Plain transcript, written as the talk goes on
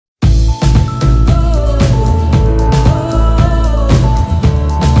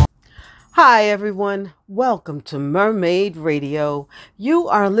Hi, everyone. Welcome to Mermaid Radio. You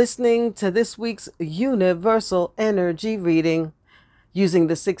are listening to this week's Universal Energy reading using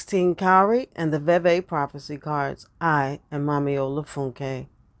the 16 Cowrie and the Veve prophecy cards. I am Mami Olufunke.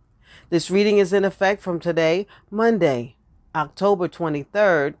 This reading is in effect from today, Monday, October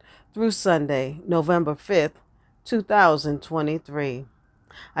 23rd, through Sunday, November 5th, 2023.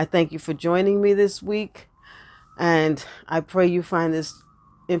 I thank you for joining me this week, and I pray you find this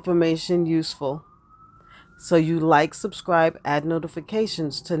information useful. So you like, subscribe, add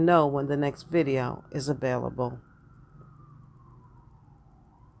notifications to know when the next video is available.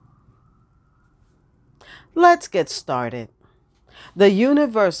 Let's get started. The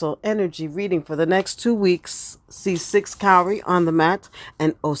universal energy reading for the next 2 weeks sees 6 Cowrie on the mat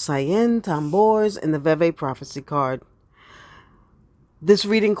and Osayen Tambors in the Veve prophecy card. This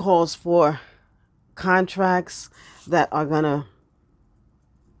reading calls for contracts that are going to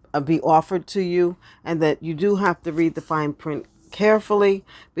be offered to you, and that you do have to read the fine print carefully,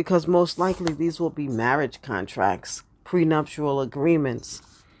 because most likely these will be marriage contracts, prenuptial agreements.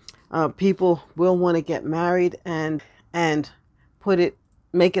 People will want to get married and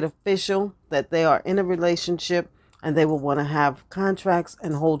make it official that they are in a relationship, and they will want to have contracts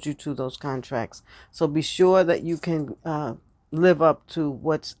and hold you to those contracts. So be sure that you can live up to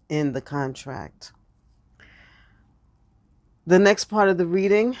what's in the contract. The next part of the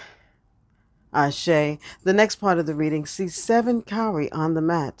reading, the next part of the reading sees 7 Cowrie on the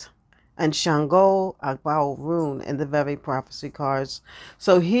mat and Shango Agbao Rune in the Veve prophecy cards.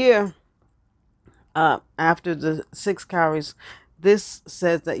 So here, after the 6 Cowries, this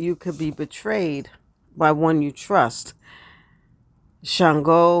says that you could be betrayed by one you trust.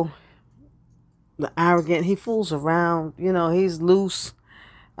 Shango, the arrogant, he fools around, he's loose.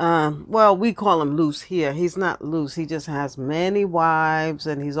 Well, we call him loose here. He's not loose. He just has many wives,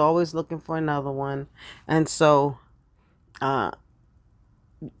 and he's always looking for another one. And so,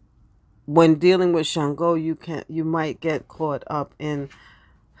 when dealing with Shango, you might get caught up in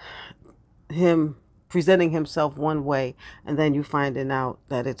him presenting himself one way, and then you finding out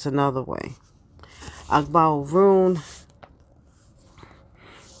that it's another way. Agbao Rune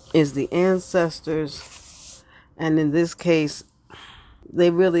is the ancestors, and in this case, they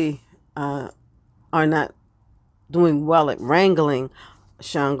really are not doing well at wrangling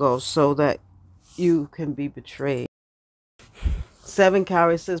Shango so that you can be betrayed. 7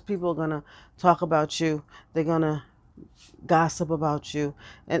 Cowrie says people are going to talk about you. They're going to gossip about you.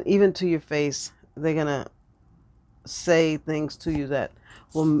 And even to your face, they're going to say things to you that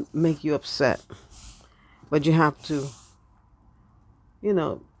will make you upset. But you have to,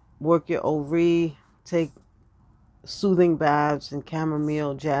 work your ovary, take soothing baths and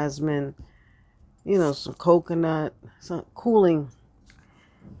chamomile, jasmine, some coconut, some cooling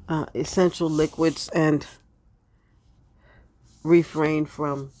essential liquids, and refrain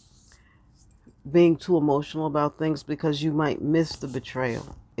from being too emotional about things, because you might miss the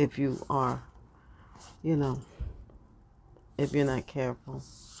betrayal if you are, if you're not careful.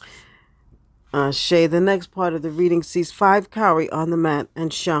 The next part of the reading sees 5 Cowrie on the mat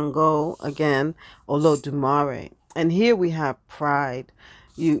and Shango again, Olodumare. And here we have pride.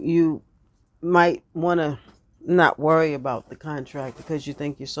 You might want to not worry about the contract because you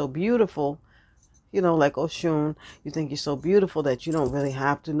think you're so beautiful, like Oshun. You think you're so beautiful that you don't really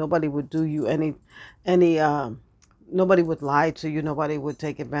have to. Nobody would do you nobody would lie to you. Nobody would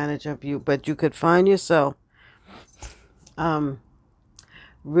take advantage of you. But you could find yourself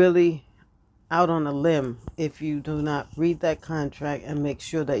really out on a limb if you do not read that contract and make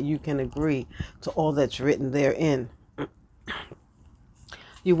sure that you can agree to all that's written therein.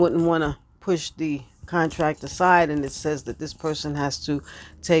 You wouldn't want to push the contract aside, and it says that this person has to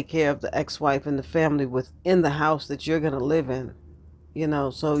take care of the ex-wife and the family within the house that you're going to live in,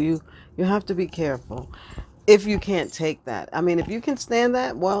 so you have to be careful if you can't take that. I mean, if you can stand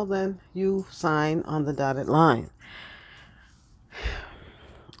that, well, then you sign on the dotted line.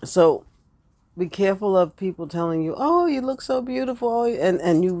 So be careful of people telling you, oh, you look so beautiful,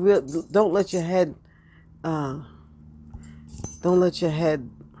 and you don't let your head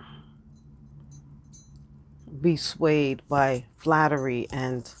be swayed by flattery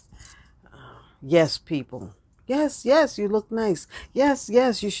and yes people. Yes, you look nice. Yes,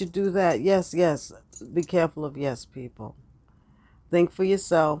 you should do that. Yes. Be careful of yes people. Think for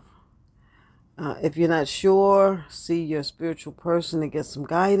yourself. If you're not sure, see your spiritual person and get some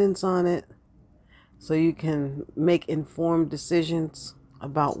guidance on it, so you can make informed decisions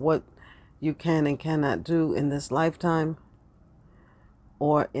about what you can and cannot do in this lifetime,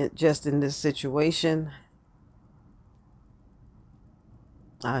 or just in this situation.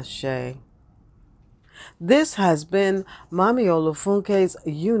 Ashe. This has been Mami Olufunke's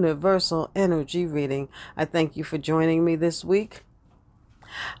Universal Energy Reading. I thank you for joining me this week.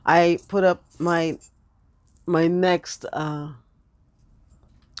 I put up my next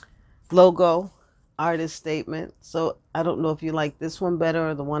logo artist statement. So I don't know if you like this one better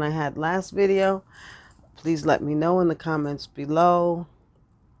or the one I had last video. Please let me know in the comments below.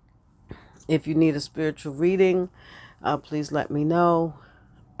 If you need a spiritual reading, please let me know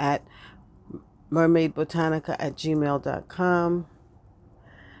at mermaidbotanica@gmail.com.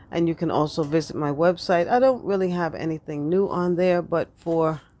 And you can also visit my website. I don't really have anything new on there, but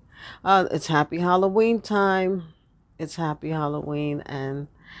for it's Happy Halloween time. It's Happy Halloween, and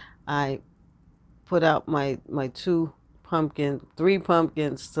I put out my three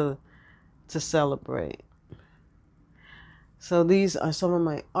pumpkins to celebrate. So these are some of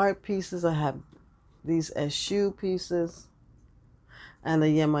my art pieces. I have these as shoe pieces and a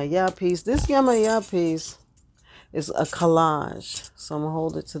Yamaya piece. This Yamaya piece is a collage. So I'm going to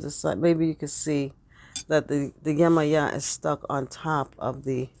hold it to the side. Maybe you can see that the Yamaya is stuck on top of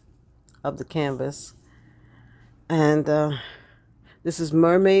the canvas. And this is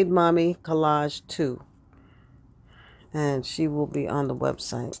Mermaid Mami Collage 2. And she will be on the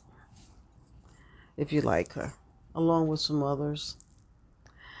website if you like her, along with some others.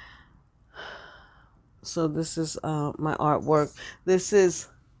 So this is my artwork. This is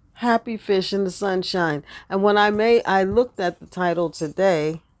Happy Fish in the Sunshine. And when I looked at the title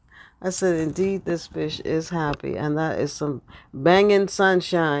today, I said, indeed, this fish is happy. And that is some banging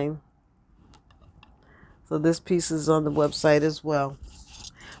sunshine. So this piece is on the website as well.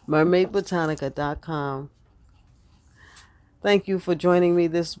 mermaidbotanica.com. Thank you for joining me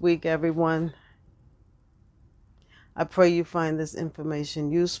this week, everyone. I pray you find this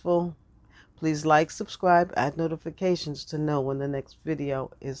information useful. Please like, subscribe, add notifications to know when the next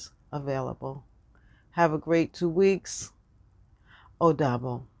video is available. Have a great 2 weeks.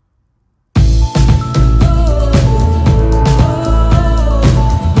 Odabo.